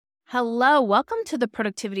Hello, welcome to the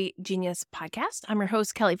Productivity Genius podcast. I'm your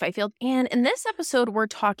host, Kelly Fifield, and in this episode, we're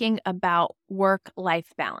talking about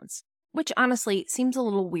work-life balance, which honestly seems a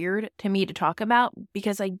little weird to me to talk about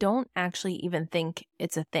because I don't actually even think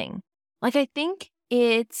it's a thing. I think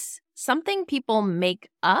it's something people make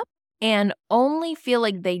up and only feel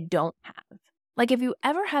like they don't have. If you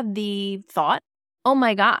ever had the thought, oh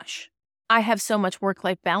my gosh, I have so much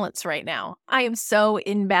work-life balance right now. I am so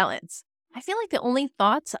in balance. I feel like the only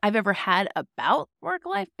thoughts I've ever had about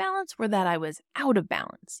work-life balance were that I was out of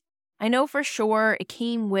balance. I know for sure it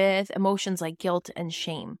came with emotions like guilt and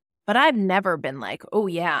shame, but I've never been like, oh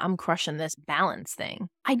yeah, I'm crushing this balance thing.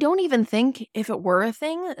 I don't even think if it were a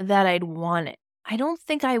thing that I'd want it. I don't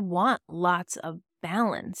think I want lots of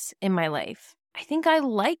balance in my life. I think I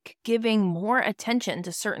like giving more attention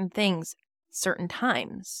to certain things, certain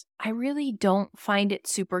times. I really don't find it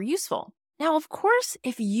super useful. Now, of course,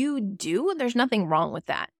 if you do, there's nothing wrong with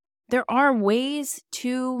that. There are ways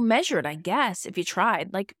to measure it, I guess, if you tried.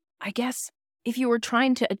 I guess if you were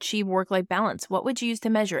trying to achieve work-life balance, what would you use to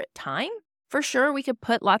measure it? Time? For sure, we could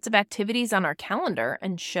put lots of activities on our calendar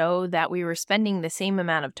and show that we were spending the same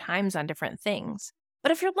amount of times on different things.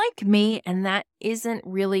 But if you're like me and that isn't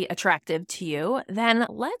really attractive to you, then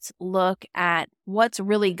let's look at what's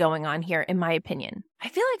really going on here, in my opinion. I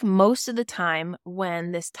feel like most of the time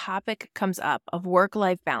when this topic comes up of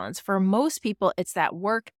work-life balance, for most people, it's that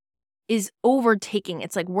work is overtaking.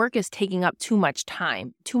 It's like work is taking up too much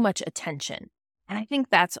time, too much attention. And I think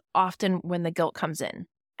that's often when the guilt comes in.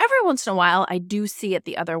 Every once in a while, I do see it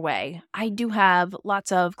the other way. I do have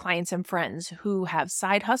lots of clients and friends who have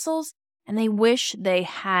side hustles, and they wish they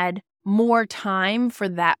had more time for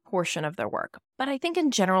that portion of their work. But I think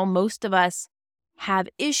in general, most of us have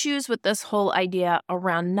issues with this whole idea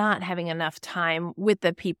around not having enough time with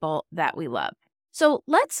the people that we love. So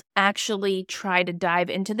let's actually try to dive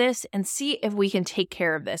into this and see if we can take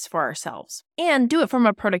care of this for ourselves and do it from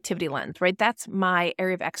a productivity lens, right? That's my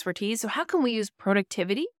area of expertise. So how can we use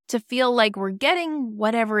productivity to feel like we're getting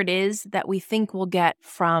whatever it is that we think we'll get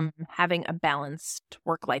from having a balanced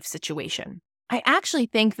work-life situation? I actually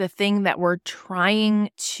think the thing that we're trying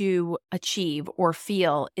to achieve or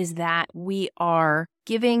feel is that we are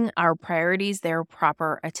giving our priorities their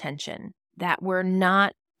proper attention, that we're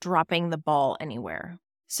not dropping the ball anywhere.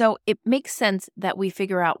 So it makes sense that we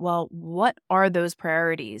figure out, well, what are those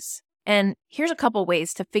priorities? And here's a couple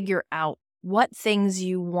ways to figure out what things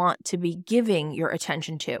you want to be giving your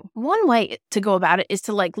attention to. One way to go about it is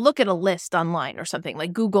to look at a list online or something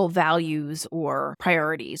like Google values or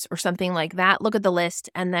priorities or something like that. Look at the list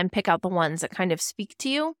and then pick out the ones that kind of speak to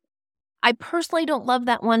you. I personally don't love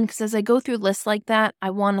that one because as I go through lists like that,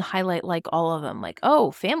 I want to highlight all of them.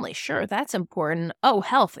 Oh, family, sure, that's important. Oh,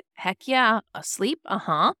 health, heck yeah. Sleep,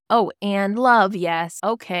 Oh, and love, yes.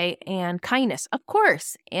 Okay, and kindness, of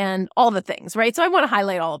course, and all the things, right? So I want to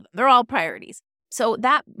highlight all of them. They're all priorities. So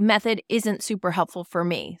that method isn't super helpful for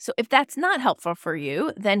me. So if that's not helpful for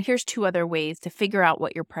you, then here's two other ways to figure out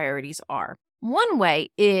what your priorities are. One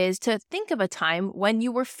way is to think of a time when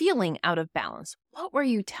you were feeling out of balance. What were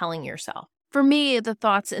you telling yourself? For me, the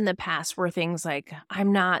thoughts in the past were things like,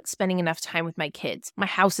 I'm not spending enough time with my kids. My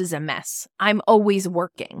house is a mess. I'm always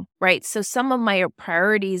working, right? So some of my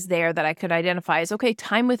priorities there that I could identify is, okay,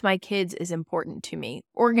 time with my kids is important to me.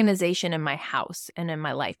 Organization in my house and in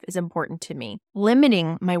my life is important to me.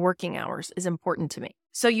 Limiting my working hours is important to me.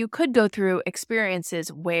 So you could go through experiences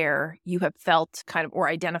where you have felt or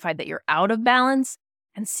identified that you're out of balance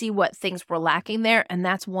and see what things were lacking there. And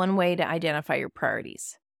that's one way to identify your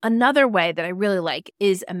priorities. Another way that I really like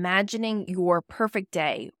is imagining your perfect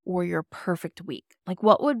day or your perfect week.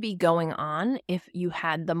 What would be going on if you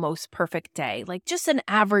had the most perfect day? Just an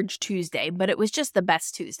average Tuesday, but it was just the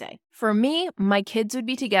best Tuesday. For me, my kids would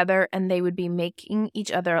be together and they would be making each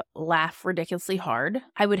other laugh ridiculously hard.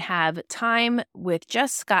 I would have time with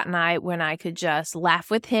just Scott and I when I could just laugh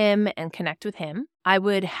with him and connect with him. I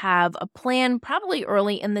would have a plan probably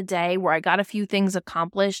early in the day where I got a few things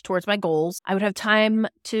accomplished towards my goals. I would have time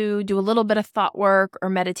to do a little bit of thought work or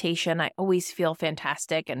meditation. I always feel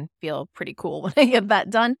fantastic and feel pretty cool when I get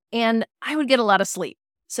that done. And I would get a lot of sleep.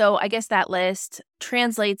 So I guess that list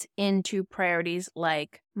translates into priorities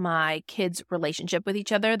like my kids' relationship with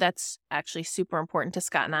each other. That's actually super important to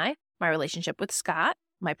Scott and I. My relationship with Scott,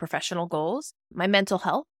 my professional goals, my mental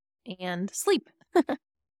health, and sleep.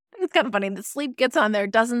 It's kind of funny. The sleep gets on there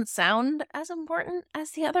doesn't sound as important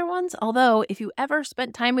as the other ones. Although if you ever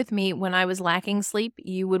spent time with me when I was lacking sleep,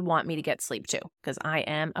 you would want me to get sleep too, because I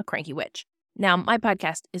am a cranky witch. Now, my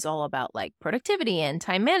podcast is all about productivity and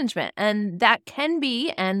time management, and that can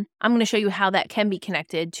be, and I'm going to show you how that can be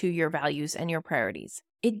connected to your values and your priorities.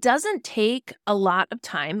 It doesn't take a lot of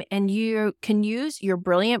time, and you can use your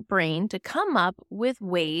brilliant brain to come up with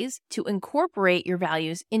ways to incorporate your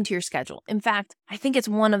values into your schedule. In fact, I think it's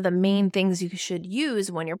one of the main things you should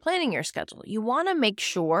use when you're planning your schedule. You want to make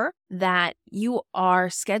sure that you are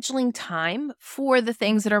scheduling time for the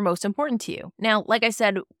things that are most important to you. Now, like I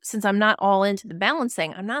said, since I'm not all into the balance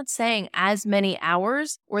thing, I'm not saying as many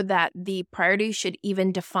hours or that the priority should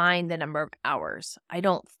even define the number of hours. I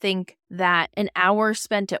don't think that an hour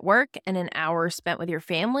spent at work and an hour spent with your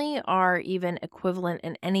family are even equivalent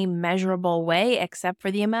in any measurable way, except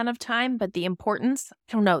for the amount of time. But the importance,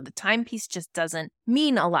 I don't know, the time piece just doesn't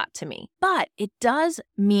mean a lot to me. But it does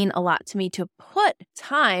mean a lot to me to put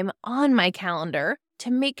time on my calendar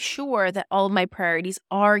to make sure that all of my priorities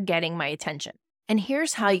are getting my attention. And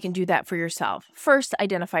here's how you can do that for yourself. First,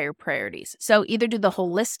 identify your priorities. So either do the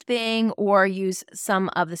whole list thing or use some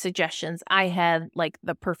of the suggestions I had, like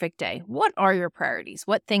the perfect day. What are your priorities?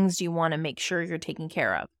 What things do you want to make sure you're taking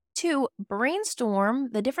care of? 2, brainstorm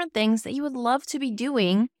the different things that you would love to be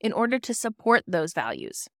doing in order to support those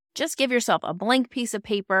values. Just give yourself a blank piece of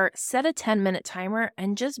paper, set a 10-minute timer,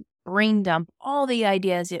 and just brain dump all the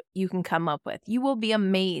ideas that you can come up with. You will be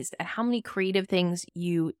amazed at how many creative things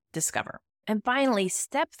you discover. And finally,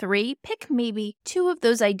 step 3, pick maybe 2 of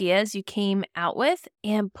those ideas you came out with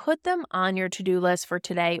and put them on your to-do list for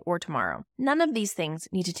today or tomorrow. None of these things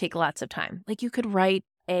need to take lots of time. Like you could write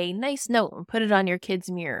a nice note and put it on your kid's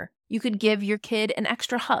mirror. You could give your kid an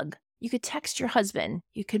extra hug. You could text your husband.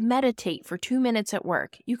 You could meditate for 2 minutes at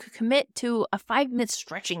work. You could commit to a 5-minute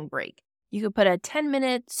stretching break. You could put a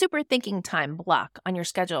 10-minute super thinking time block on your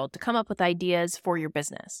schedule to come up with ideas for your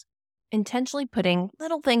business. Intentionally putting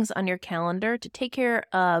little things on your calendar to take care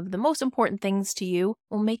of the most important things to you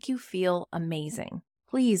will make you feel amazing.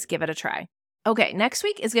 Please give it a try. Okay, next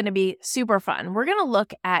week is going to be super fun. We're going to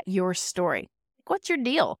look at your story. What's your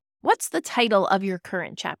deal? What's the title of your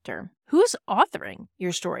current chapter? Who's authoring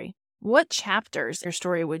your story? What chapters of your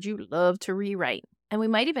story would you love to rewrite? And we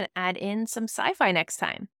might even add in some sci-fi next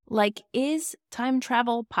time. Like, is time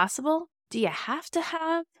travel possible? Do you have to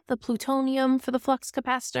have the plutonium for the flux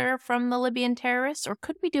capacitor from the Libyan terrorists, or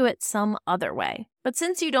could we do it some other way? But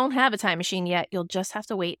since you don't have a time machine yet, you'll just have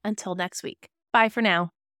to wait until next week. Bye for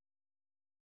now.